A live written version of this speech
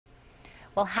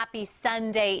Well, happy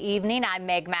Sunday evening. I'm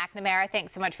Meg McNamara.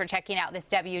 Thanks so much for checking out this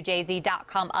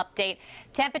WJZ.com update.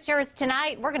 Temperatures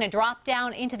tonight, we're going to drop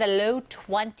down into the low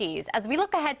 20s. As we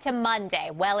look ahead to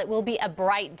Monday, well, it will be a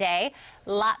bright day.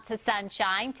 Lots of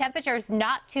sunshine. Temperatures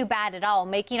not too bad at all,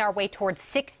 making our way towards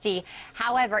 60.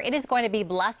 However, it is going to be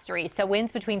blustery, so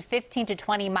winds between 15 to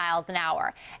 20 miles an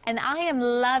hour. And I am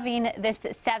loving this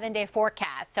 7-day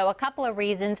forecast. So a couple of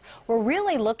reasons. We're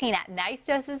really looking at nice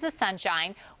doses of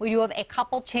sunshine. We do have a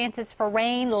couple chances for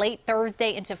rain late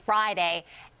Thursday into Friday.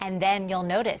 And then you'll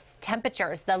notice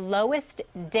temperatures, the lowest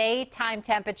daytime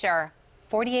temperature,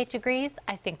 48 degrees.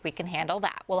 I think we can handle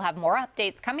that. We'll have more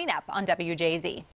updates coming up on WJZ.